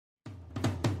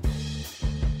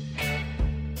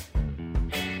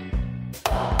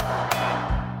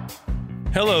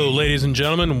Hello, ladies and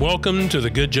gentlemen. Welcome to the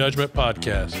Good Judgment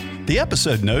Podcast. The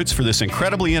episode notes for this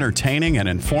incredibly entertaining and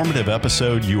informative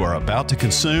episode you are about to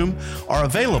consume are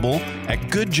available at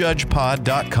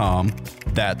goodjudgepod.com.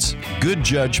 That's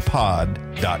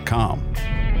goodjudgepod.com.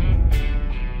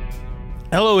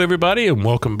 Hello, everybody, and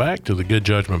welcome back to the Good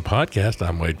Judgment Podcast.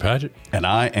 I'm Wade Padgett. And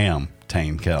I am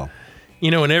Tain.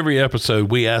 You know, in every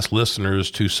episode, we ask listeners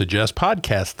to suggest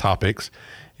podcast topics,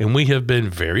 and we have been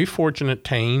very fortunate,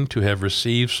 Tain, to have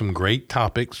received some great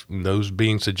topics, those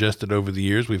being suggested over the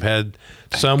years. We've had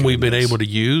some we've been able to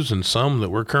use and some that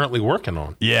we're currently working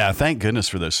on. Yeah, thank goodness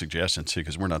for those suggestions, too,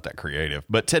 because we're not that creative.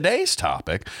 But today's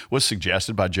topic was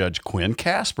suggested by Judge Quinn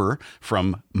Casper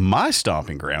from my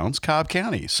stomping grounds, Cobb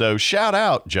County. So shout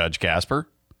out, Judge Casper.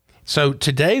 So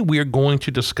today we are going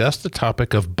to discuss the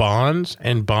topic of bonds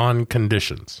and bond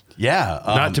conditions. Yeah.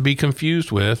 Not to be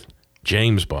confused with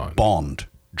James Bond.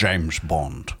 James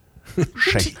Bond.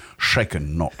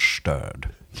 Shaken, not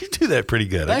stirred. You do that pretty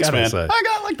good. Thanks, I gotta man. say.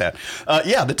 I like that.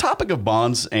 The topic of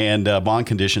bonds and bond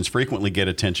conditions frequently get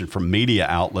attention from media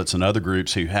outlets and other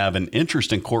groups who have an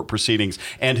interest in court proceedings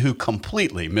and who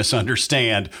completely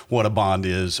misunderstand what a bond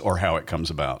is or how it comes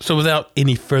about. So without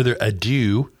any further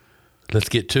ado, let's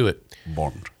get to it.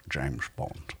 Bond, James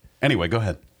Bond. Anyway, go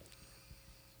ahead.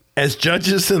 As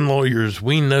judges and lawyers,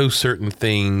 we know certain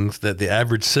things that the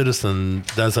average citizen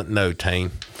doesn't know,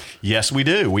 Tain. Yes, we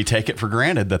do. We take it for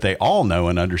granted that they all know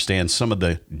and understand some of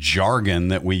the jargon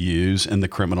that we use in the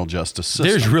criminal justice system.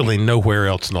 There's really nowhere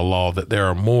else in the law that there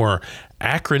are more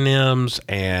acronyms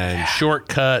and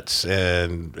shortcuts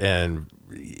and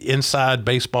inside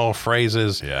baseball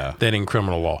phrases than in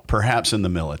criminal law. Perhaps in the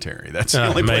military. That's the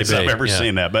only place I've ever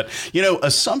seen that. But, you know,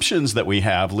 assumptions that we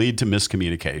have lead to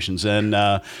miscommunications,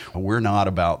 and we're not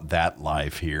about that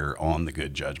life here on the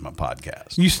Good Judgment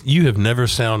Podcast. You have never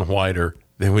sound whiter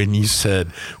than when you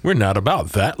said, we're not about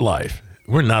that life.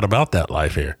 We're not about that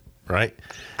life here, right?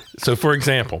 So, for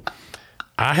example,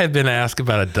 I have been asked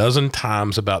about a dozen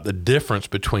times about the difference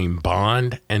between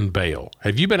bond and bail.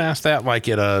 Have you been asked that, like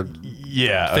at a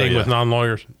thing with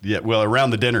non-lawyers? Yeah, well,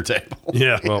 around the dinner table.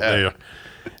 There.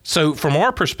 So from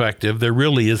our perspective, there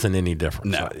really isn't any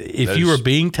difference. No, if you were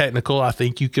being technical, I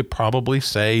think you could probably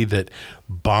say that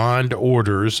bond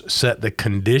orders set the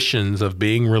conditions of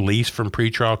being released from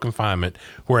pretrial confinement,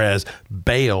 whereas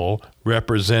bail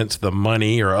represents the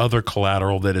money or other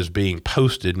collateral that is being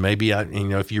posted. Maybe,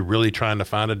 if you're really trying to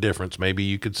find a difference, maybe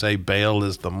you could say bail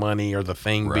is the money or the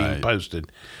thing being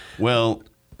posted. Well,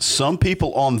 some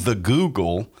people on the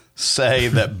Google say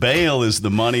that bail is the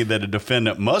money that a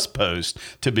defendant must post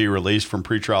to be released from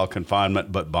pretrial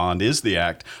confinement, but bond is the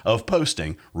act of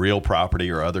posting real property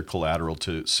or other collateral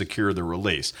to secure the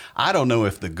release. I don't know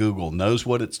if the Google knows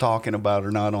what it's talking about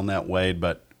or not on that, Wade,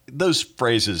 but those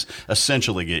phrases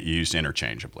essentially get used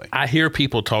interchangeably. I hear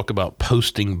people talk about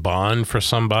posting bond for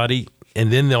somebody,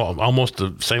 and then they'll almost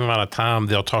the same amount of time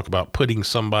they'll talk about putting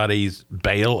somebody's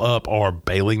bail up or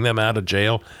bailing them out of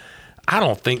jail. I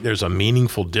don't think there's a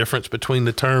meaningful difference between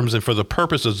the terms. And for the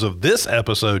purposes of this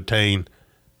episode, Tain,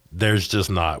 there's just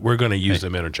not. We're going to use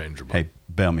them interchangeably. Hey,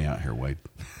 bail me out here, Wade.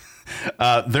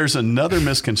 There's another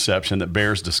misconception that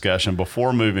bears discussion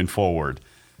before moving forward.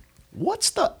 What's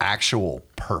the actual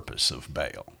purpose of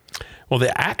bail? Well,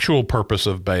 the actual purpose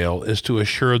of bail is to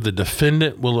assure the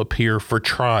defendant will appear for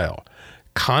trial.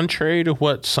 Contrary to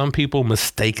what some people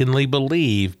mistakenly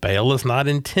believe, bail is not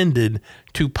intended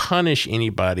to punish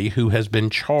anybody who has been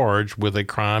charged with a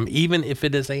crime, even if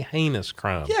it is a heinous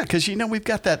crime. Yeah, because, we've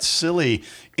got that silly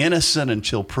innocent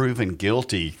until proven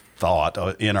guilty thought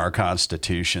in our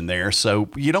Constitution there. So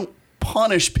you don't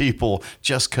punish people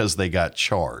just because they got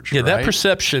charged. Yeah, right? That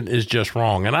perception is just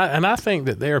wrong. And I think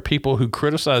that there are people who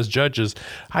criticize judges.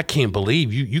 I can't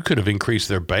believe you could have increased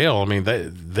their bail. I mean,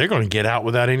 they're going to get out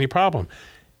without any problem.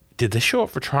 Did they show up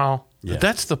for trial? Yeah.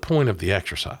 That's the point of the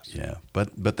exercise. Yeah,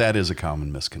 but that is a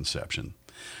common misconception.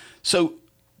 So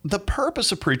the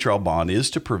purpose of pretrial bond is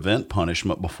to prevent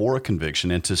punishment before a conviction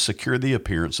and to secure the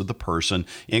appearance of the person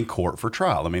in court for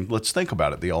trial. I mean, let's think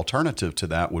about it. The alternative to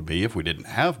that would be, if we didn't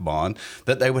have bond,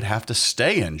 that they would have to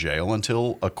stay in jail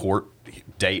until a court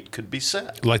date could be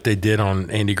set. Like they did on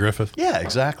Andy Griffith? Yeah,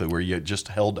 exactly, where you just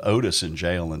held Otis in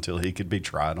jail until he could be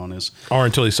tried on his... Or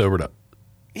until he sobered up.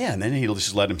 Yeah, and then he'll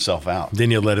just let himself out. Then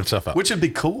he'll let himself out. Which would be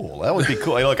cool. That would be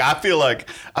cool. Look, I feel like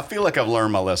I've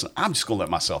learned my lesson. I'm just going to let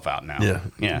myself out now.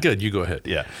 Yeah. Good. You go ahead.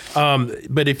 Yeah.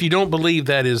 But if you don't believe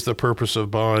that is the purpose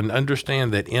of bond,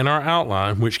 understand that in our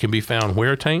outline, which can be found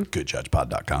where, Tain?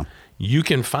 goodjudgepod.com. you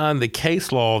can find the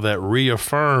case law that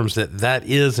reaffirms that that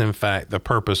is, in fact, the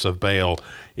purpose of bail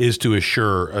is to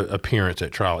assure appearance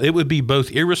at trial. It would be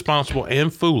both irresponsible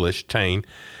and foolish, Tain,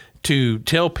 to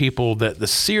tell people that the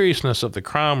seriousness of the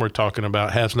crime we're talking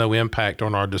about has no impact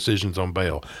on our decisions on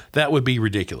bail. That would be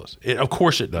ridiculous. Of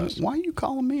course it does. Why are you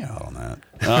calling me out on that?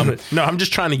 No, I'm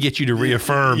just trying to get you to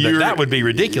reaffirm that would be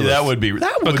ridiculous. That would be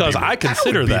because I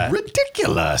consider that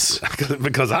ridiculous.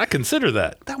 Because I consider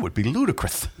that. That would be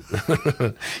ludicrous.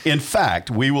 In fact,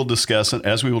 as we will discuss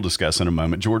in a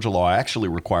moment, Georgia law actually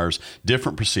requires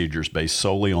different procedures based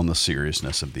solely on the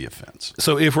seriousness of the offense.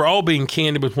 So if we're all being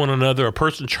candid with one another, a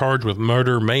person charged with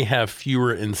murder may have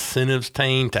fewer incentives,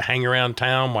 Tain, to hang around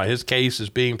town while his case is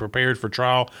being prepared for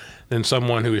trial than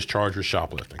someone who is charged with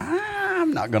shoplifting.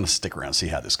 I'm not going to stick around and see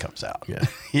how this comes out. Yeah.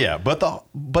 Yeah, but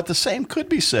the same could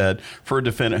be said for a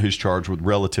defendant who's charged with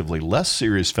relatively less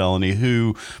serious felony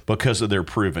who, because of their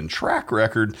proven track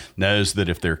record, knows that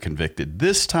if they're convicted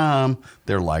this time,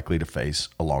 they're likely to face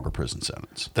a longer prison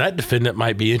sentence. That defendant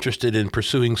might be interested in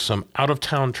pursuing some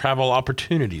out-of-town travel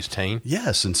opportunities, Tain.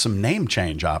 Yes, and some name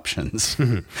change options.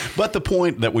 But the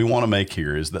point that we want to make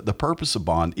here is that the purpose of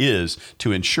bond is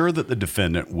to ensure that the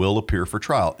defendant will appear for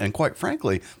trial. And quite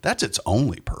frankly, that's its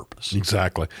only purpose.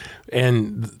 Exactly.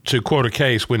 And to quote a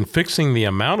case, when fixing the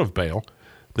amount of bail,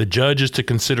 the judge is to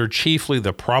consider chiefly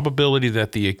the probability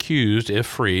that the accused, if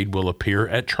freed, will appear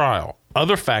at trial.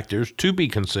 Other factors to be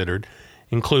considered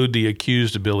include the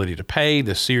accused's ability to pay,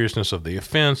 the seriousness of the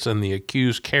offense, and the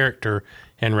accused's character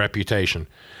and reputation.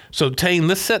 So, Tain,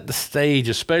 let's set the stage,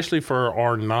 especially for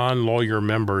our non-lawyer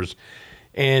members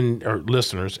or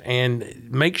listeners, and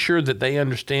make sure that they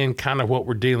understand kind of what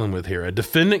we're dealing with here. A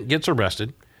defendant gets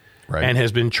arrested and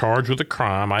has been charged with a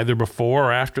crime. Either before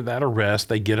or after that arrest,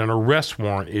 they get an arrest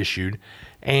warrant issued,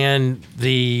 and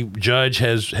the judge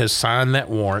has signed that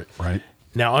warrant. Right.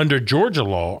 Now, under Georgia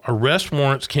law, arrest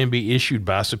warrants can be issued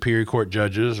by Superior Court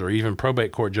judges or even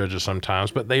probate court judges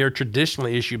sometimes, but they are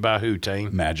traditionally issued by who,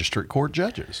 Tain? Magistrate court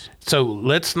judges. So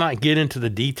let's not get into the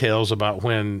details about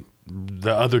when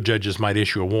the other judges might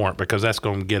issue a warrant, because that's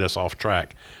going to get us off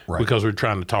track because we're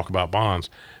trying to talk about bonds.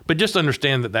 But just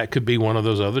understand that could be one of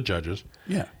those other judges.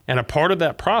 Yeah. And a part of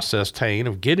that process, Tain,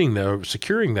 of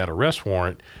securing that arrest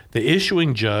warrant, the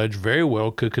issuing judge very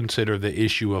well could consider the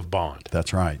issue of bond.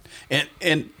 That's right. And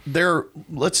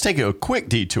let's take a quick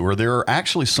detour. There are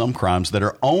actually some crimes that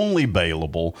are only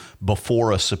bailable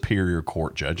before a superior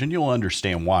court judge, and you'll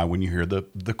understand why when you hear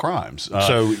the crimes.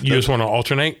 So you just want to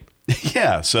alternate?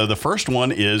 Yeah. So the first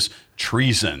one is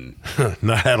treason.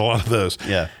 I had a lot of those.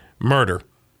 Yeah. Murder.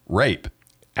 Rape.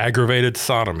 Aggravated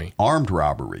sodomy. Armed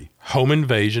robbery. Home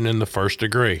invasion in the first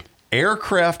degree.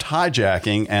 Aircraft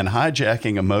hijacking and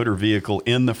hijacking a motor vehicle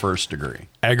in the first degree.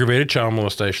 Aggravated child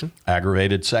molestation.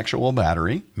 Aggravated sexual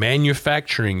battery.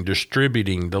 Manufacturing,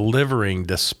 distributing, delivering,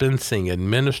 dispensing,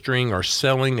 administering, or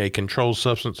selling a controlled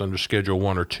substance under Schedule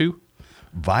 1 or 2.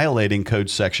 Violating Code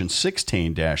Section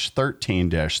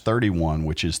 16-13-31,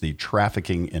 which is the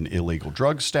trafficking in illegal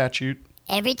drugs statute.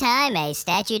 Every time a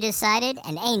statute is cited,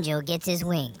 an angel gets his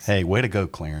wings. Hey, way to go,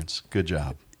 Clarence. Good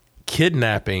job.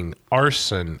 Kidnapping,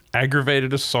 arson,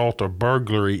 aggravated assault, or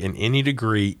burglary in any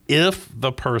degree if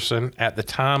the person at the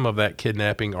time of that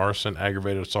kidnapping, arson,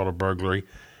 aggravated assault, or burglary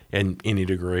in any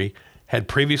degree had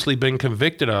previously been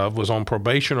convicted of, was on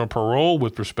probation or parole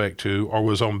with respect to, or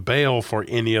was on bail for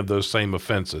any of those same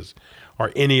offenses,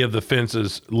 or any of the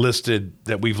offenses listed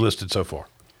that we've listed so far.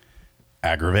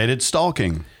 Aggravated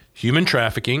stalking. Human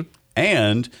trafficking.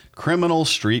 And criminal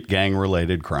street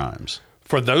gang-related crimes.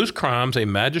 For those crimes, a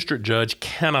magistrate judge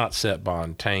cannot set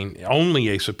bond, Tain. Only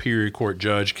a superior court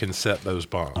judge can set those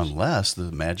bonds, unless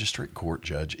the magistrate court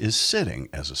judge is sitting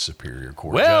as a superior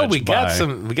court judge. Well, we got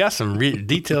some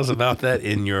details about that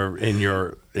in your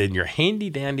handy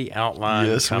dandy outline.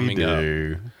 Yes, coming we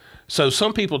do. Up. So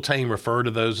some people, Tain, refer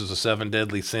to those as the 7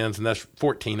 deadly sins, and that's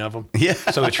 14 of them. Yeah.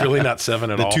 So it's really not 7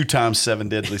 at all. The 2 times 7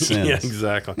 deadly sins. Yeah,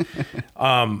 exactly.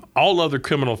 All other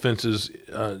criminal offenses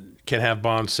can have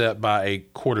bonds set by a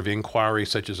court of inquiry,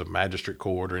 such as a magistrate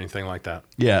court or anything like that.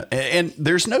 Yeah, and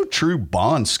there's no true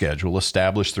bond schedule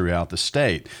established throughout the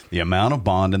state. The amount of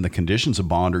bond and the conditions of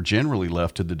bond are generally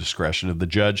left to the discretion of the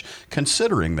judge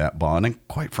considering that bond, and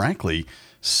quite frankly,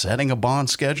 setting a bond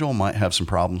schedule might have some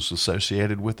problems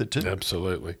associated with it too.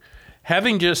 Absolutely.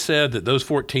 Having just said that those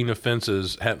 14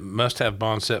 offenses must have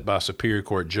bonds set by a superior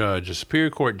court judge, a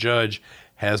superior court judge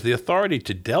has the authority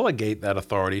to delegate that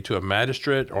authority to a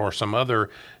magistrate or some other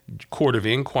court of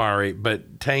inquiry.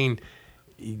 But Tain,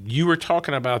 you were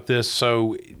talking about this,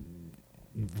 so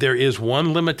there is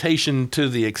one limitation to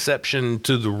the exception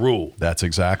to the rule. That's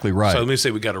exactly right. So let me say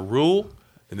we got a rule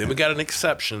And then we got an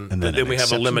exception, and then we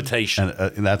have a limitation.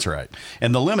 And that's right.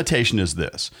 And the limitation is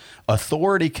this.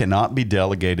 Authority cannot be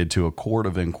delegated to a court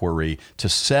of inquiry to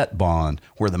set bond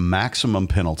where the maximum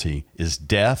penalty is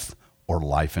death or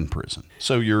life in prison.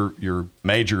 So your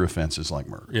major offenses like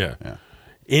murder. Yeah.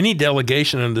 Any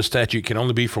delegation under the statute can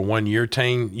only be for 1 year,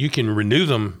 Tain. You can renew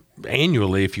them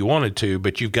annually if you wanted to,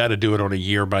 but you've got to do it on a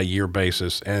year-by-year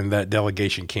basis, and that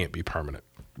delegation can't be permanent.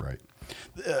 Right.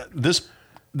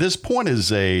 This point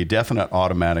is a definite,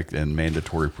 automatic, and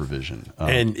mandatory provision.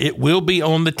 And it will be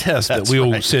on the test that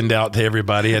we'll send out to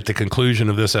everybody at the conclusion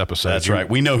of this episode. That's right.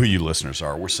 We know who you listeners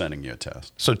are. We're sending you a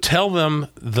test. So tell them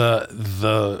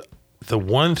the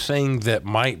one thing that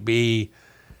might be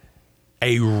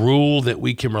a rule that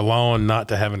we can rely on not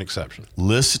to have an exception.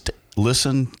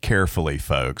 Listen carefully,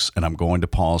 folks, and I'm going to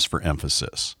pause for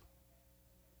emphasis.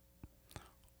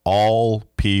 All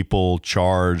people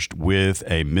charged with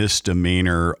a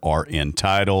misdemeanor are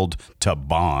entitled to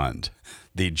bond.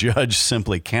 The judge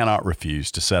simply cannot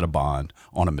refuse to set a bond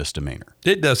on a misdemeanor.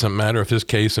 It doesn't matter if this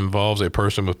case involves a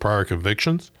person with prior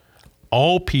convictions.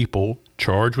 All people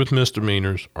charged with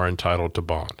misdemeanors are entitled to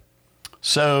bond.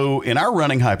 So in our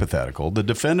running hypothetical, the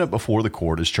defendant before the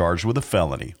court is charged with a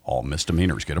felony. All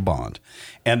misdemeanors get a bond.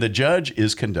 And the judge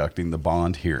is conducting the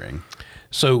bond hearing.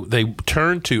 So they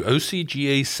turn to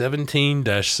OCGA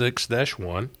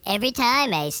 17-6-1. Every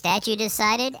time a statute is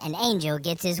cited, an angel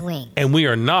gets his wings. And we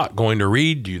are not going to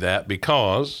read you that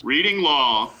because reading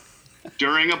law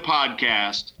during a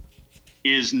podcast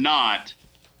is not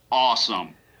awesome.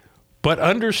 But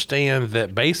understand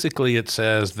that basically it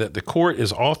says that the court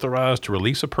is authorized to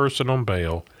release a person on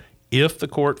bail if the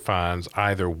court finds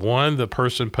either 1, the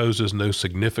person poses no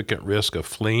significant risk of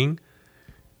fleeing,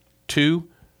 2,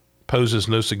 poses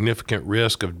no significant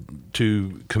risk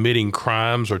to committing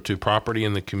crimes or to property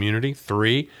in the community,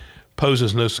 3,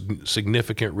 poses no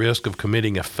significant risk of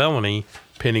committing a felony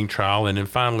pending trial, and then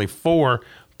finally 4,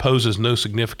 poses no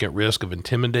significant risk of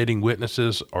intimidating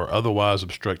witnesses or otherwise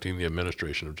obstructing the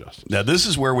administration of justice. Now, this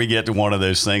is where we get to one of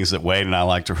those things that Wade and I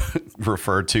like to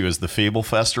refer to as the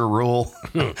Feeblefester rule,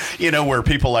 where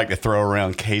people like to throw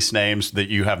around case names that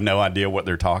you have no idea what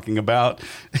they're talking about.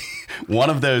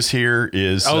 One of those here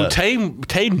is...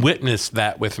 Tain witnessed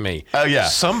that with me. Oh, yeah.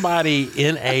 Somebody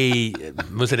in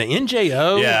was it an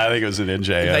NJO? Yeah, I think it was an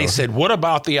NJO. They said, what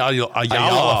about the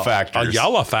Ayala factors?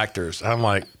 Ayala factors. I'm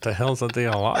like, the hell's the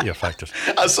Ayala factors?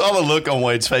 I saw the look on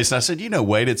Wade's face, and I said,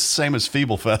 Wade, it's the same as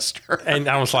Feeblefester. And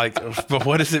I was like, but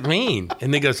what does it mean?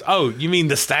 And he goes, oh, you mean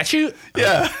the statute?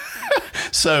 Yeah.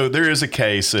 So there is a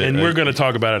case. And we're going to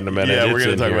talk about it in a minute. Yeah, we're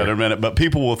going to talk about it in a minute. But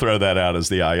people will throw that out as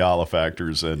the Ayala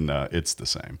factors, and it's the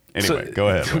same. Anyway, go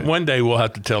ahead. Wade. One day we'll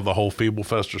have to tell the whole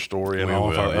Feeblefester story and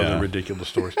all of our other ridiculous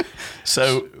stories.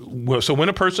 So when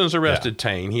a person is arrested,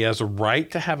 Tain, he has a right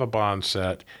to have a bond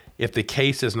set if the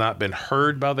case has not been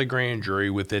heard by the grand jury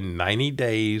within 90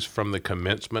 days from the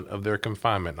commencement of their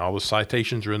confinement. And all the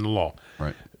citations are in the law.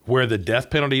 Right. Where the death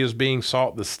penalty is being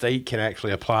sought, the state can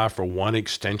actually apply for one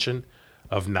extension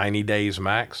of 90 days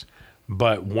max.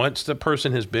 But once the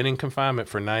person has been in confinement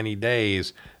for 90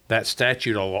 days, that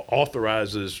statute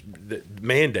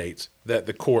mandates that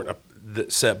the court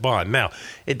set bond. Now,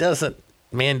 it doesn't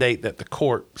mandate that the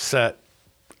court set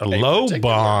a low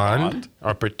bond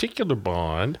or a particular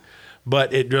bond,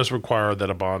 but it does require that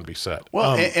a bond be set.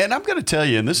 Well, and I'm going to tell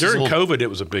you, and during COVID, it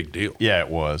was a big deal. Yeah, it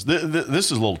was. This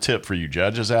is a little tip for you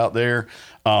judges out there.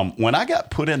 When I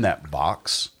got put in that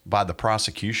box by the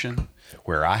prosecution,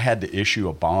 where I had to issue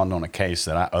a bond on a case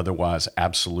that I otherwise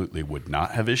absolutely would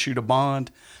not have issued a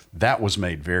bond, that was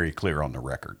made very clear on the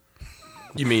record.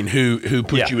 You mean who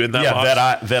put you in that box?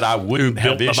 Yeah, that I wouldn't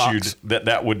have issued,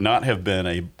 that would not have been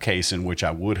a case in which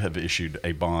I would have issued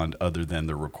a bond other than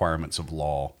the requirements of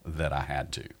law that I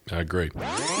had to. I agree.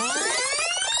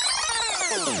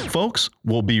 Folks,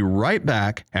 we'll be right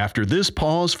back after this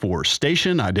pause for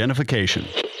station identification.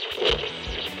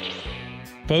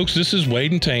 Folks, this is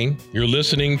Wade and Tain. You're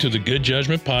listening to the Good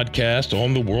Judgment Podcast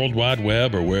on the World Wide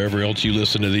Web or wherever else you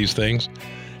listen to these things.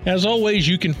 As always,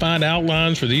 you can find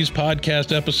outlines for these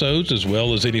podcast episodes as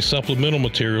well as any supplemental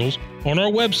materials on our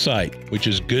website, which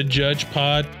is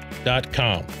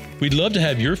goodjudgepod.com. We'd love to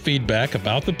have your feedback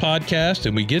about the podcast,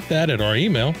 and we get that at our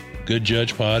email,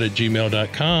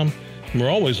 goodjudgepod@gmail.com. And we're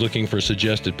always looking for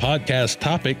suggested podcast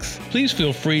topics. Please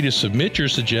feel free to submit your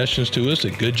suggestions to us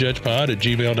at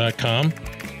goodjudgepod@gmail.com.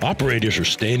 Operators are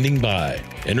standing by.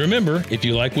 And remember, if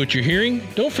you like what you're hearing,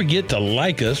 don't forget to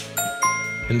like us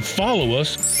and follow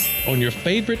us on your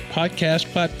favorite podcast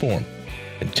platform.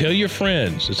 And tell your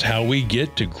friends. It's how we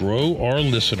get to grow our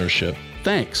listenership.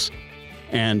 Thanks.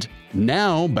 And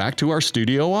now back to our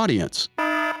studio audience.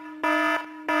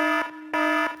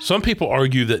 Some people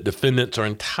argue that defendants are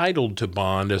entitled to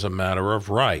bond as a matter of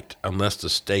right, unless the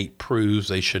state proves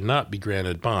they should not be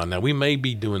granted bond. Now, we may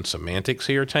be doing semantics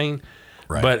here, Tain,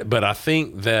 Right. but I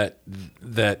think that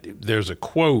there's a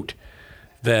quote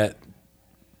that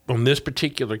on this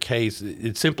particular case,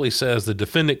 it simply says the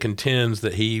defendant contends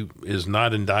that he is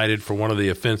not indicted for one of the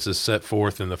offenses set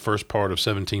forth in the first part of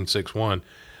 1761.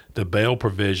 The bail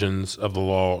provisions of the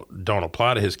law don't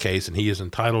apply to his case, and he is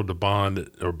entitled to bond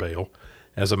or bail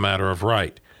as a matter of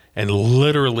right. And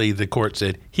literally the court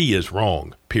said he is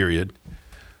wrong, period.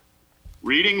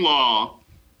 Reading law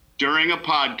during a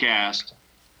podcast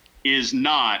is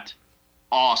not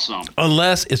awesome.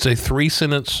 Unless it's a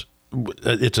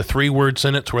it's a 3-word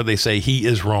sentence where they say he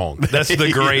is wrong. That's the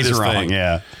greatest wrong, thing.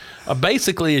 Yeah.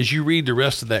 Basically, as you read the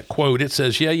rest of that quote, it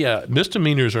says,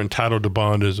 misdemeanors are entitled to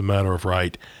bond as a matter of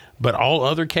right, but all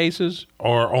other cases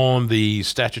are on the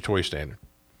statutory standard.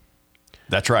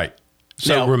 That's right.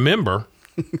 So Now- remember,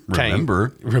 Tain,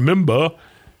 Remember.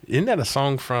 isn't that a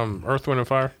song from Earth, Wind, and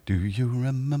Fire? Do you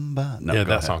remember? No, Yeah, go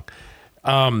that ahead.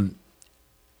 song.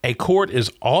 A court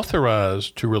is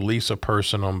authorized to release a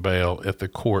person on bail if the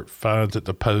court finds that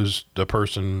the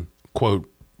person, quote,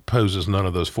 poses none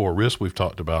of those 4 risks we've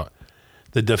talked about.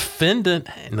 The defendant,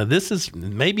 now this is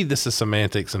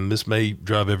semantics and this may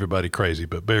drive everybody crazy,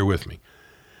 but bear with me.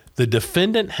 The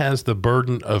defendant has the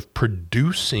burden of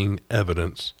producing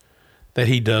evidence that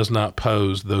he does not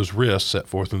pose those risks set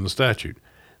forth in the statute.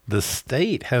 The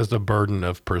state has the burden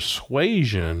of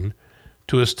persuasion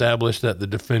to establish that the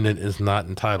defendant is not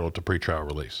entitled to pretrial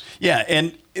release. Yeah,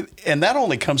 and that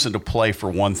only comes into play for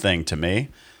one thing to me.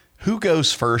 Who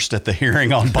goes first at the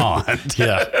hearing on bond?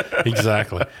 Yeah,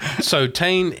 exactly. So,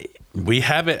 Tain, we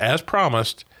have it as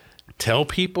promised. Tell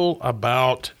people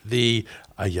about the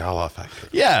Ayala factor.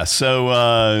 Yeah,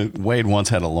 so Wade once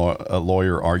had a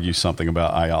lawyer argue something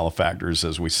about Ayala factors,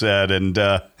 as we said, and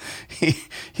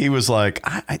he was like,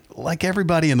 I like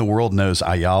everybody in the world knows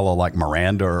Ayala, like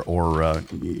Miranda or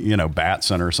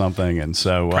Batson or something, and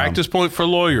so Practice point for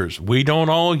lawyers: we don't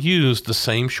all use the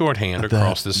same shorthand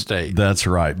across the state. That's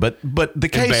right, but the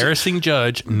case Embarrassing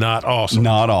judge, not awesome.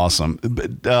 not awesome.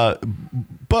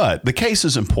 But the case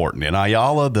is important. In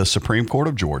Ayala, the Supreme Court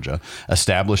of Georgia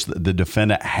established that the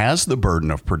defendant has the burden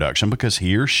of production because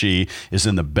he or she is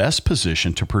in the best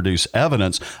position to produce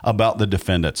evidence about the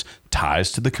defendant's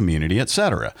ties to the community,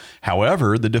 etc.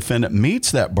 However, the defendant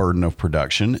meets that burden of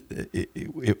production.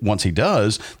 Once he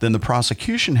does, then the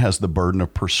prosecution has the burden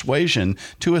of persuasion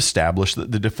to establish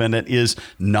that the defendant is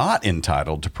not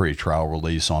entitled to pretrial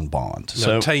release on bond.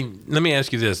 Now, Tain, let me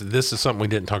ask you this. This is something we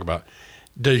didn't talk about.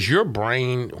 Does your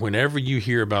brain, whenever you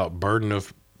hear about burden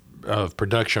of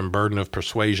production, burden of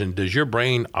persuasion, does your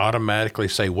brain automatically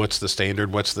say, what's the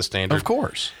standard? What's the standard? Of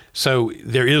course. So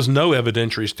there is no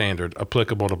evidentiary standard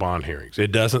applicable to bond hearings.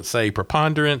 It doesn't say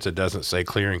preponderance. It doesn't say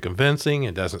clear and convincing.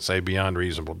 It doesn't say beyond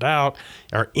reasonable doubt,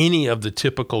 or any of the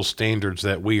typical standards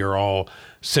that we are all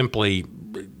simply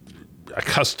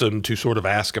accustomed to sort of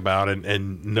ask about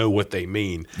and know what they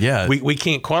mean. Yeah. We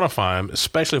can't quantify them,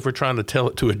 especially if we're trying to tell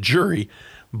it to a jury,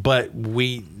 but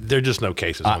there are just no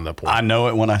cases on that point. I know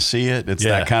it when I see it. It's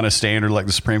that kind of standard like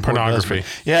the Supreme Court does.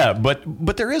 Pornography. Yeah,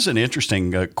 but there is an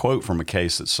interesting quote from a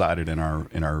case that's cited in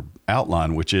our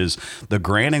outline, which is the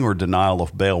granting or denial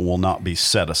of bail will not be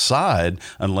set aside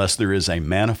unless there is a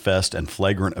manifest and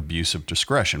flagrant abuse of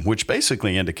discretion, which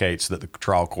basically indicates that the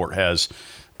trial court has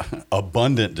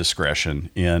abundant discretion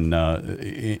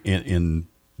in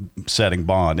setting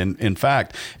bond. And in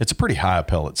fact, it's a pretty high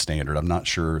appellate standard. I'm not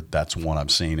sure that's one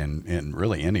I've seen in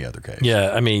really any other case.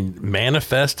 Yeah, I mean,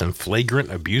 manifest and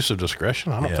flagrant abuse of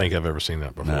discretion. I don't think I've ever seen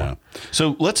that before. No.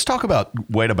 So let's talk about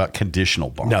conditional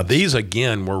bonds. Now, these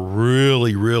again were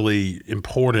really, really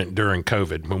important during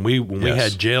COVID. When we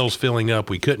Yes. had jails filling up,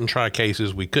 we couldn't try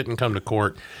cases, we couldn't come to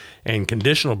court, and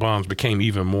conditional bonds became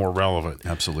even more relevant.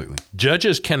 Absolutely.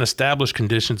 Judges can establish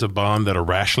conditions of bond that are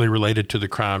rationally related to the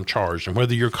crime charged, and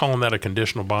whether you're calling that a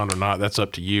conditional bond or not, that's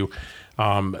up to you.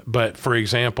 But for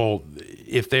example,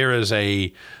 if there is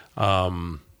a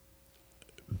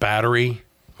battery,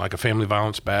 like a family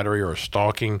violence battery or a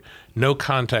stalking, no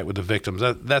contact with the victims,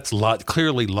 that's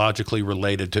clearly logically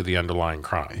related to the underlying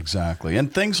crime. Exactly.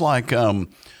 And things like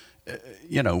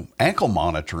ankle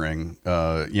monitoring,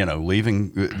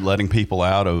 letting people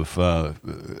out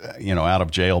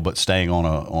of jail, but staying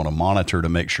on a monitor to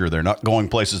make sure they're not going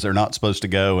places they're not supposed to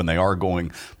go, and they are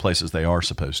going places they are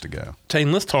supposed to go.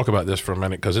 Tain, let's talk about this for a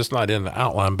minute because it's not in the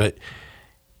outline. But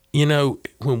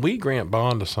when we grant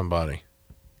bond to somebody,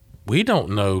 we don't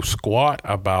know squat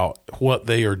about what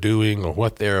they are doing or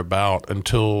what they're about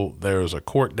until there's a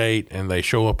court date and they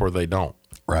show up or they don't.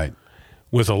 Right.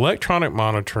 With electronic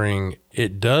monitoring,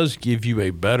 it does give you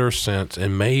a better sense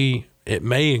and it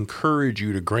may encourage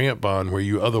you to grant bond where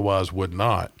you otherwise would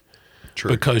not.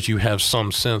 True. Because you have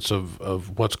some sense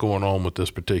of what's going on with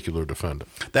this particular defendant.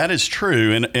 That is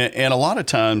true. And a lot of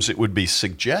times it would be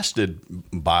suggested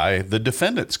by the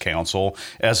defendant's counsel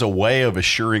as a way of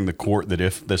assuring the court that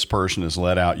if this person is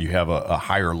let out, you have a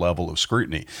higher level of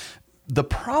scrutiny. The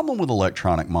problem with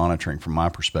electronic monitoring, from my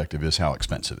perspective, is how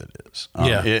expensive it is.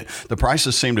 The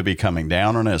prices seem to be coming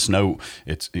down on it. It's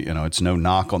no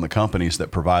knock on the companies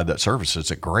that provide that service.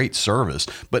 It's a great service,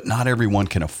 but not everyone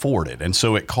can afford it, and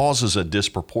so it causes a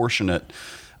disproportionate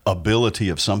ability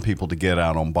of some people to get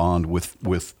out on bond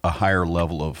with a higher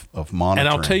level of monitoring. And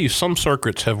I'll tell you, some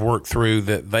circuits have worked through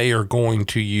that they are going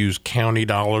to use county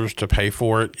dollars to pay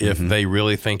for it if they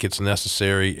really think it's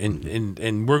necessary.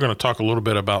 And we're going to talk a little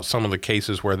bit about some of the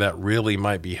cases where that really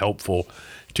might be helpful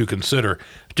to consider.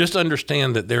 Just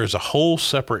understand that there's a whole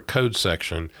separate code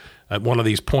section, one of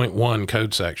these .1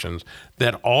 code sections,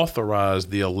 that authorize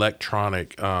the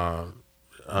electronic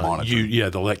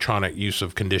the electronic use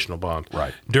of conditional bond.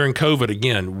 Right. During COVID,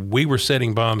 again, we were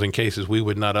setting bonds in cases we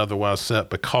would not otherwise set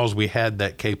because we had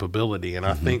that capability, and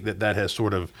I think that has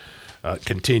sort of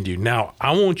continued. Now,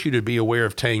 I want you to be aware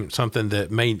of something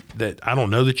that I don't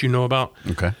know that you know about.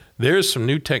 Okay. There's some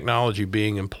new technology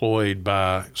being employed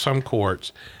by some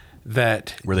courts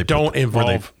that don't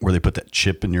involve where they put that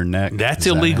chip in your neck. That's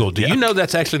illegal. Do you know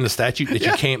that's actually in the statute that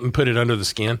you can't put it under the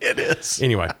skin? It is.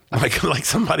 Anyway, like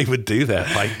somebody would do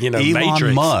that. Like, Elon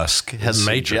Matrix. Musk has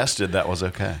suggested that was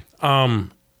okay.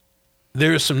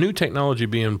 There is some new technology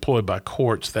being employed by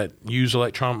courts that use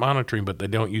electronic monitoring, but they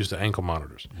don't use the ankle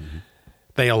monitors.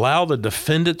 They allow the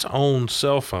defendant's own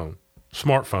cell phone,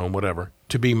 smartphone, whatever,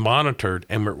 to be monitored,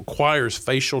 and it requires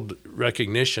facial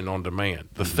recognition on demand.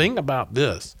 The thing about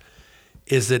this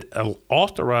is it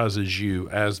authorizes you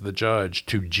as the judge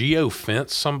to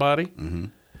geo-fence somebody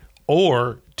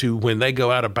or to, when they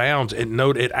go out of bounds,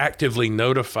 it actively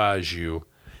notifies you.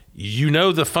 You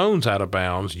know the phone's out of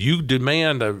bounds. You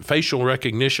demand a facial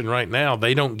recognition right now.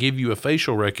 They don't give you a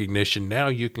facial recognition. Now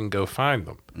you can go find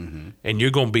them. And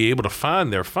you're going to be able to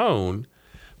find their phone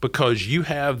because you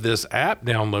have this app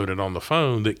downloaded on the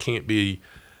phone that can't be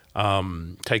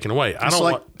taken away. It's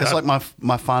like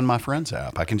my Find My Friends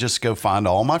app. I can just go find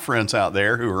all my friends out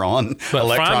there who are on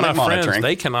electronic Find My monitoring. Friends,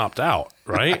 they can opt out,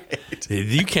 right?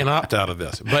 You can opt out of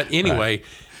this. But anyway. Right.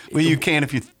 Well, you can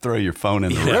if you throw your phone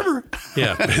in the river.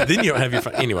 Then you don't have your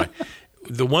phone. Anyway,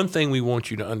 the one thing we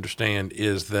want you to understand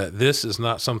is that this is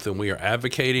not something we are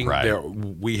advocating. Right.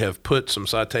 We have put some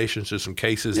citations to some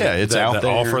cases that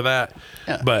offer that.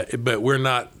 Yeah. But we're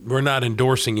not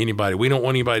endorsing anybody. We don't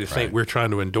want anybody to think we're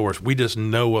trying to endorse. We just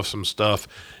know of some stuff.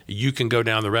 You can go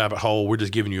down the rabbit hole. We're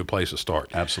just giving you a place to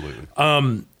start. Absolutely.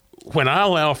 When I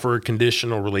allow for a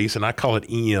conditional release, and I call it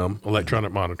EM,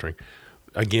 electronic monitoring,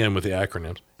 again with the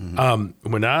acronyms.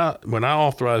 When I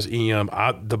authorize EM,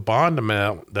 the bond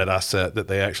amount that I set that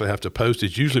they actually have to post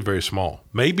is usually very small,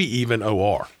 maybe even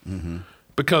OR,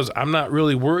 because I'm not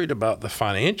really worried about the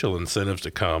financial incentives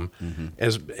to come.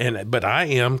 But I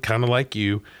am kind of like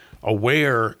you,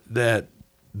 aware that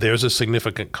there's a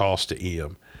significant cost to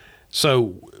EM. So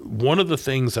one of the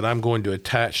things that I'm going to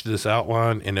attach to this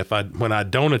outline, and when I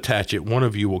don't attach it, one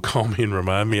of you will call me and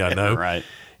remind me. I know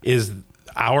is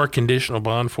our conditional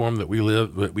bond form that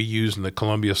we use in the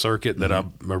Columbia Circuit that I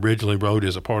originally wrote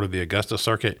as a part of the Augusta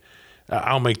Circuit.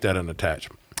 I'll make that an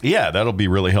attachment. Yeah, that'll be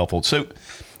really helpful. So,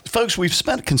 folks, we've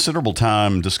spent considerable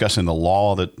time discussing the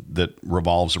law that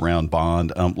revolves around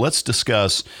bond. Let's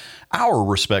discuss our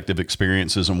respective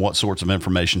experiences and what sorts of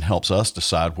information helps us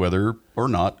decide whether or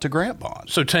not to grant bond.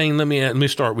 So, Tain, let me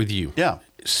start with you. Yeah.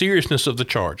 Seriousness of the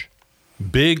charge.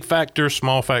 Big factor,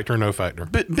 small factor, no factor?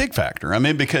 Big factor. I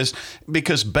mean, because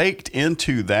baked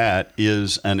into that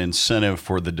is an incentive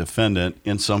for the defendant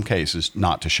in some cases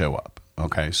not to show up.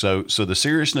 Okay, so the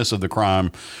seriousness of the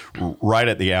crime right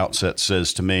at the outset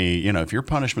says to me, if your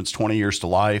punishment's 20 years to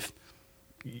life,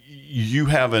 you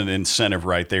have an incentive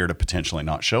right there to potentially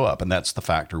not show up, and that's the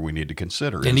factor we need to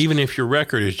consider. And even if your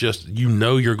record is just,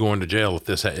 you're going to jail if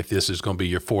this is going to be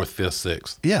your fourth, fifth,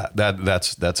 sixth. Yeah,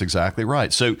 that's exactly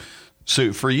right. So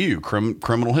for you,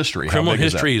 criminal history. Criminal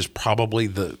history is probably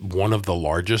one of the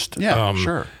largest. Yeah,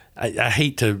 sure. I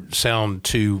hate to sound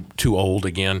too old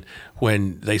again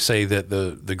when they say that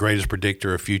the greatest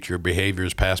predictor of future behavior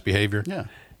is past behavior. Yeah.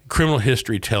 Criminal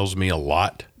history tells me a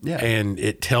lot. Yeah. And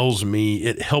it helps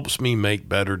me make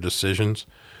better decisions.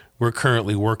 We're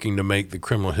currently working to make the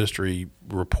criminal history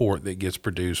report that gets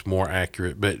produced more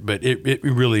accurate, but it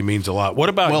really means a lot. What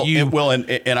about you?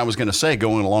 And I was going to say,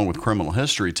 going along with criminal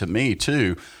history, to me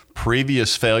too,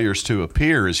 previous failures to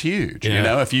appear is huge. Yeah. You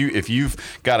know, if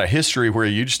you've got a history where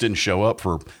you just didn't show up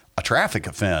for a traffic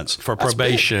offense, For that's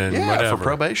probation, big. Yeah, whatever. for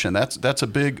probation, that's a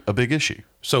big issue.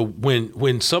 So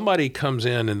when somebody comes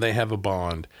in and they have a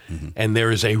bond, and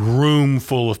there is a room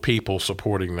full of people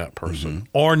supporting that person,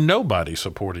 or nobody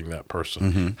supporting that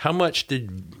person, how much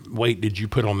weight did you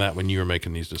put on that when you were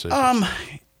making these decisions?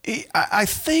 I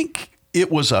think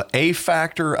it was a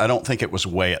factor. I don't think it was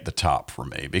way at the top for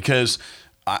me, because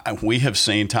we have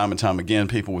seen time and time again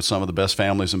people with some of the best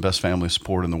families and best family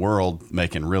support in the world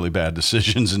making really bad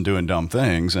decisions and doing dumb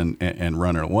things and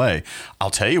running away. I'll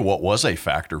tell you what was a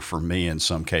factor for me in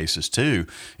some cases too,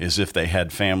 is if they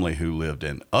had family who lived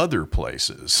in other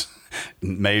places,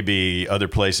 maybe other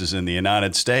places in the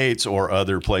United States or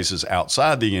other places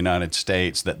outside the United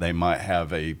States that they might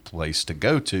have a place to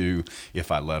go to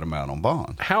if I let them out on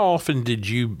bond. How often did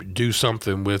you do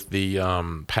something with the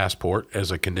passport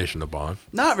as a condition of bond?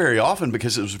 Not very often,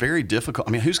 because it was very difficult.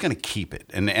 I mean, who's going to keep it?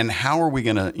 And how are we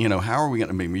going to, are you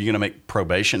going to make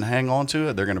probation hang on to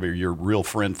it? They're going to be your real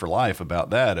friend for life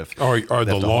about that. Or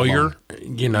the lawyer,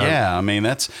 Yeah, I mean,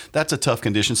 that's a tough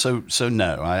condition. So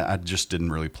no, I just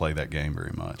didn't really play that game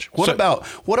very much. What about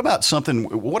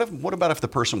if the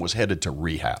person was headed to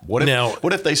rehab? What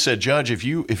if they said, Judge, if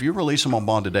you release him on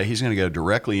bond today, he's going to go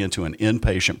directly into an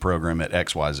inpatient program at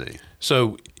XYZ?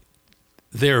 So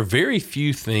there are very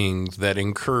few things that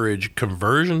encourage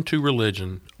conversion to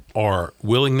religion or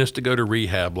willingness to go to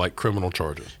rehab like criminal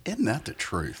charges. Isn't that the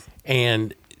truth?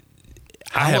 And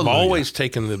I have always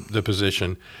taken the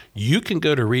position, you can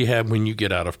go to rehab when you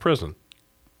get out of prison.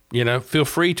 Feel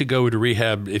free to go to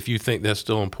rehab if you think that's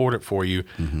still important for you.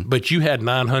 But you had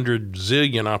 900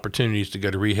 zillion opportunities to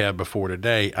go to rehab before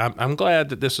today. I'm glad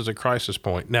that this is a crisis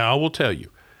point. Now, I will tell you,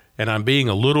 and I'm being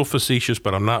a little facetious,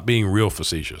 but I'm not being real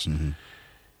facetious.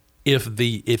 If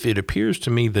it appears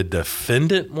to me the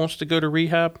defendant wants to go to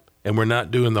rehab, and we're not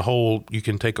doing the whole you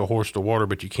can take a horse to water,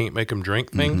 but you can't make them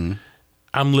drink thing,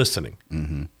 I'm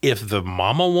listening. If the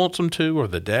mama wants them to, or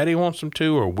the daddy wants them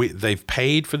to, or they've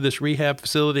paid for this rehab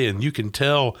facility, and you can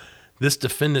tell this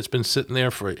defendant's been sitting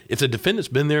there if the defendant's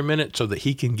been there a minute so that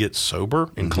he can get sober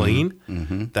and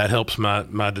clean, that helps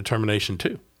my determination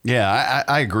too. Yeah,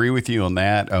 I agree with you on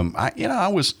that. I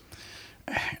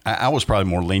was probably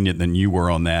more lenient than you were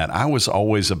on that. I was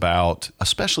always about,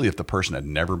 especially if the person had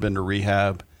never been to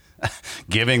rehab,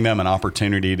 giving them an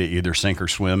opportunity to either sink or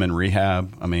swim in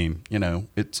rehab. I mean,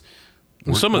 it's...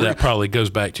 Some of that probably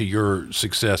goes back to your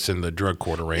success in the drug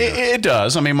court arena. It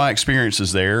does. I mean, my experience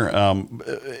is there.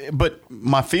 But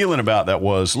my feeling about that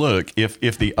was, look, if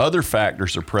the other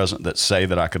factors are present that say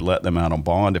that I could let them out on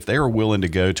bond, if they are willing to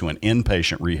go to an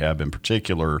inpatient rehab in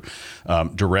particular,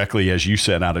 directly, as you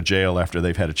said, out of jail after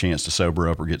they've had a chance to sober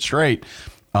up or get straight,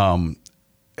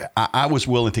 I was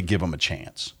willing to give them a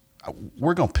chance.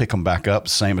 We're going to pick them back up,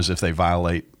 same as if they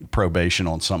violate probation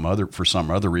for some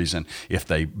other reason, if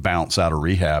they bounce out of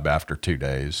rehab after 2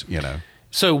 days,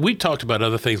 So we talked about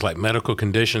other things like medical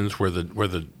conditions where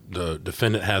the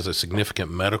defendant has a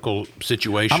significant medical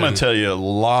situation. I'm going to tell you, a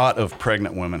lot of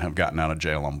pregnant women have gotten out of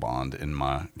jail on bond in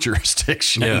my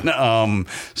jurisdiction,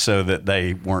 so that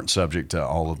they weren't subject to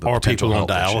all of the potential people on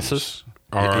health dialysis. issues.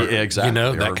 Or, exactly.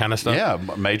 That kind of stuff. Yeah,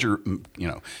 major,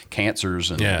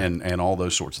 cancers and all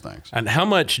those sorts of things. And how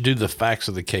much do the facts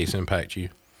of the case impact you?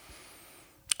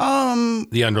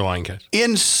 The underlying case.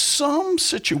 In some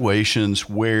situations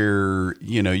where,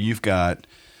 you've got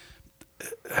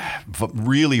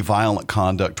really violent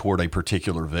conduct toward a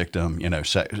particular victim,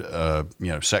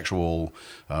 sexual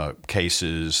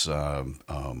cases,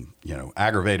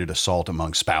 aggravated assault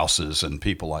among spouses and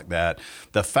people like that,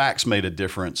 the facts made a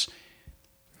difference.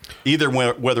 Either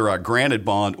whether I granted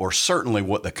bond or certainly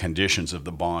what the conditions of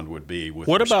the bond would be.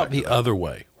 What about the other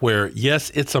way, where, yes,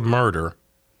 it's a murder,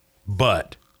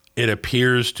 but it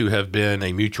appears to have been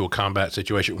a mutual combat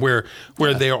situation where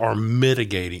there are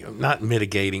not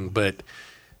mitigating, but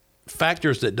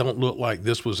factors that don't look like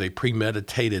this was a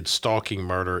premeditated stalking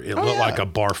murder. It looked like a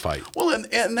bar fight. Well,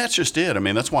 and that's just it. I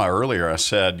mean, that's why earlier I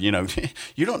said, you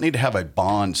don't need to have a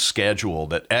bond schedule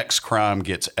that X crime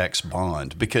gets X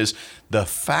bond, because the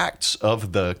facts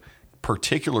of the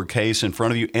particular case in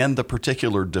front of you and the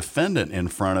particular defendant in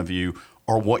front of you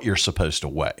are what you're supposed to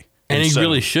weigh. And he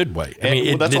really should wait. I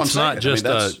mean, it's not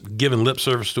just giving lip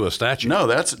service to a statute. No,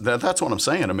 that's what I'm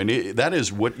saying. I mean, that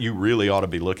is what you really ought to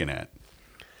be looking at.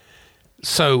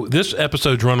 So this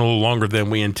episode's run a little longer than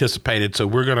we anticipated, so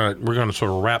we're gonna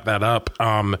sort of wrap that up.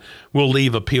 We'll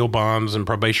leave appeal bonds and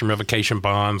probation revocation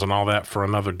bonds and all that for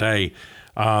another day.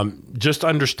 Just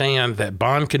understand that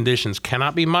bond conditions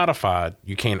cannot be modified.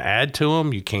 You can't add to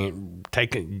them. You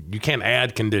can't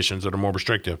add conditions that are more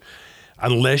restrictive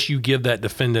unless you give that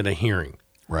defendant a hearing.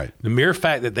 Right. The mere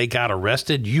fact that they got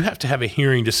arrested, you have to have a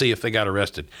hearing to see if they got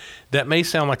arrested. That may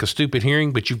sound like a stupid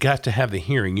hearing, but you've got to have the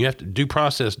hearing. You have to due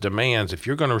process demands. If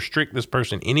you're going to restrict this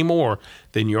person any more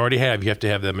than you already have, you have to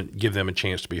have them give them a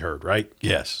chance to be heard, right?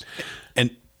 Yes.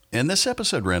 And this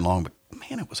episode ran long, but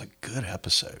man, it was a good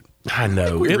episode. I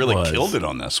know. We really killed it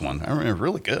on this one. I mean,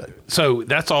 really good. So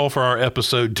that's all for our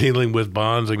episode dealing with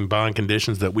bonds and bond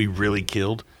conditions that we really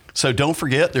killed. So don't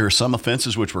forget, there are some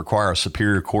offenses which require a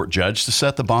superior court judge to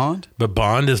set the bond. But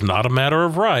bond is not a matter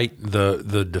of right.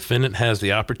 The defendant has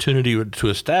the opportunity to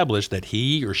establish that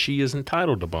he or she is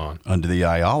entitled to bond. Under the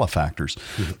Ayala factors.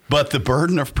 But the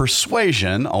burden of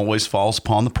persuasion always falls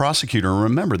upon the prosecutor. And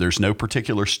remember, there's no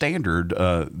particular standard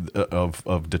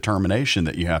of determination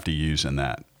that you have to use in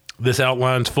that. This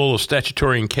outline's full of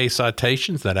statutory and case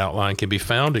citations. That outline can be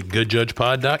found at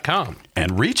goodjudgepod.com.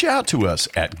 And reach out to us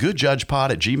at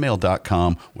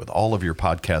goodjudgepod@gmail.com with all of your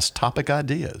podcast topic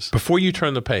ideas. Before you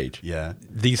turn the page,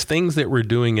 these things that we're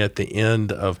doing at the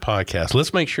end of podcasts,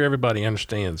 let's make sure everybody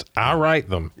understands. I write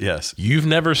them. Yes. You've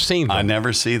never seen them. I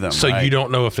never see them. So you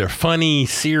don't know if they're funny,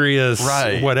 serious,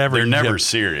 whatever. They're never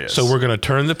serious. So we're going to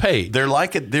turn the page. They're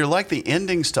like the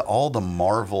endings to all the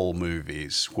Marvel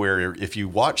movies, where if you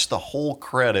watch the whole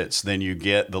credits, then you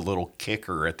get the little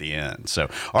kicker at the end. So,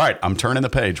 all right, I'm turning the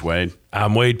page, Wade.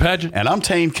 I'm Wade Padgett. And I'm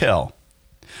Tain Kell.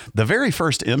 The very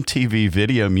first MTV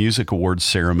Video Music Awards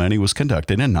ceremony was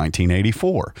conducted in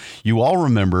 1984. You all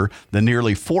remember the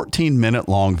nearly 14-minute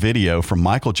long video from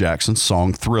Michael Jackson's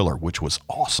song Thriller, which was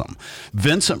awesome.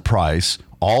 Vincent Price,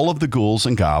 all of the ghouls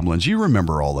and goblins, you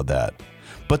remember all of that.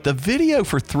 But the video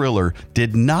for Thriller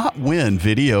did not win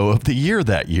Video of the Year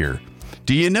that year.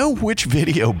 Do you know which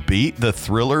video beat the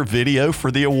Thriller video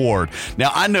for the award? Now,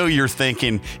 I know you're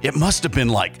thinking it must have been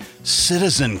like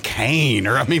Citizen Kane,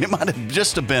 or it might have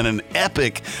just have been an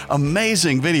epic,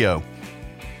 amazing video.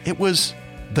 It was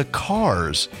The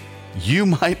Cars. You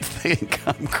might think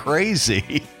I'm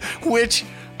crazy, which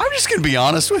I'm just going to be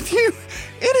honest with you.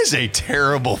 It is a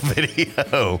terrible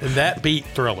video. And that beat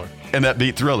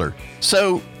Thriller.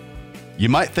 So you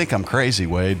might think I'm crazy,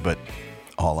 Wade, but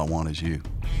all I want is you.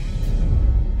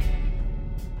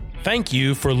 Thank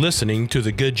you for listening to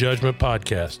the Good Judgment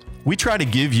Podcast. We try to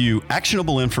give you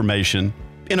actionable information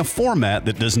in a format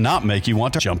that does not make you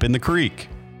want to jump in the creek.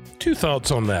 Two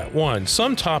thoughts on that. One,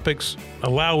 some topics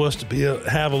allow us to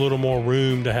have a little more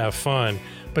room to have fun.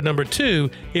 But number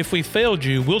two, if we failed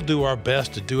you, we'll do our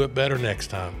best to do it better next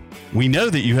time. We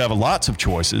know that you have lots of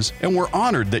choices, and we're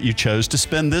honored that you chose to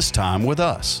spend this time with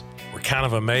us. We're kind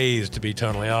of amazed, to be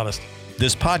totally honest.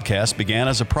 This podcast began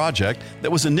as a project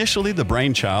that was initially the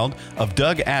brainchild of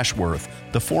Doug Ashworth,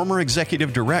 the former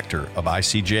executive director of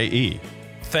ICJE.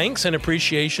 Thanks and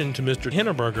appreciation to Mr.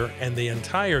 Hinneberger and the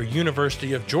entire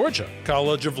University of Georgia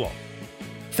College of Law.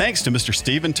 Thanks to Mr.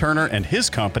 Stephen Turner and his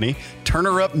company,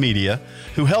 Turner Up Media,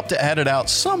 who helped to edit out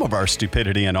some of our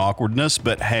stupidity and awkwardness,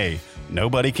 but hey,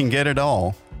 nobody can get it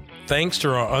all. Thanks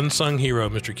to our unsung hero,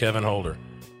 Mr. Kevin Holder.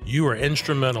 You are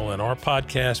instrumental in our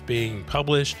podcast being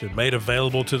published and made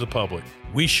available to the public.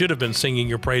 We should have been singing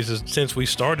your praises since we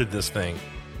started this thing,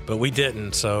 but we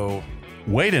didn't, so...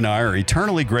 Wade and I are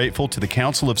eternally grateful to the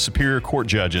Council of Superior Court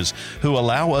Judges who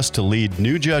allow us to lead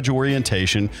new judge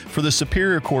orientation for the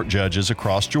Superior Court judges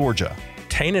across Georgia.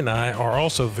 Tain and I are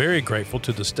also very grateful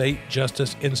to the State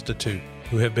Justice Institute,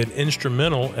 who have been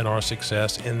instrumental in our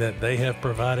success in that they have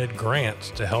provided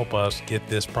grants to help us get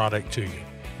this product to you.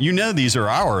 You know these are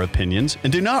our opinions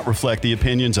and do not reflect the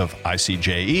opinions of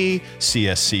ICJE,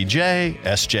 CSCJ,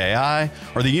 SJI,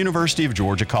 or the University of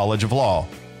Georgia College of Law,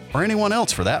 or anyone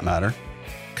else for that matter.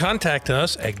 Contact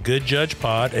us at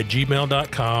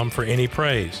goodjudgepod@gmail.com for any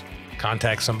praise.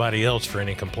 Contact somebody else for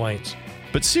any complaints.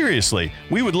 But seriously,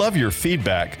 we would love your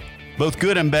feedback, both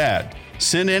good and bad.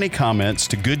 Send any comments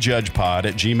to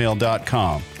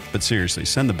goodjudgepod@gmail.com. But seriously,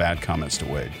 send the bad comments to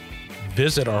Wade.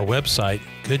 Visit our website,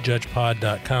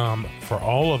 goodjudgepod.com, for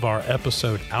all of our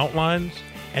episode outlines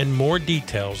and more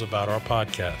details about our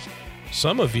podcast.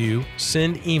 Some of you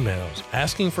send emails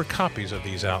asking for copies of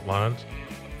these outlines.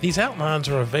 These outlines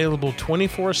are available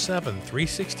 24/7,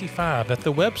 365 at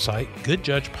the website,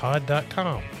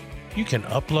 goodjudgepod.com. You can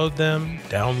upload them,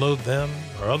 download them,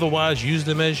 or otherwise use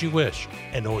them as you wish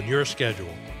and on your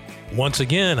schedule. Once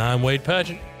again, I'm Wade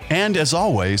Padgett. And as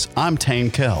always, I'm Tain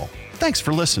Kell. Thanks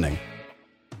for listening.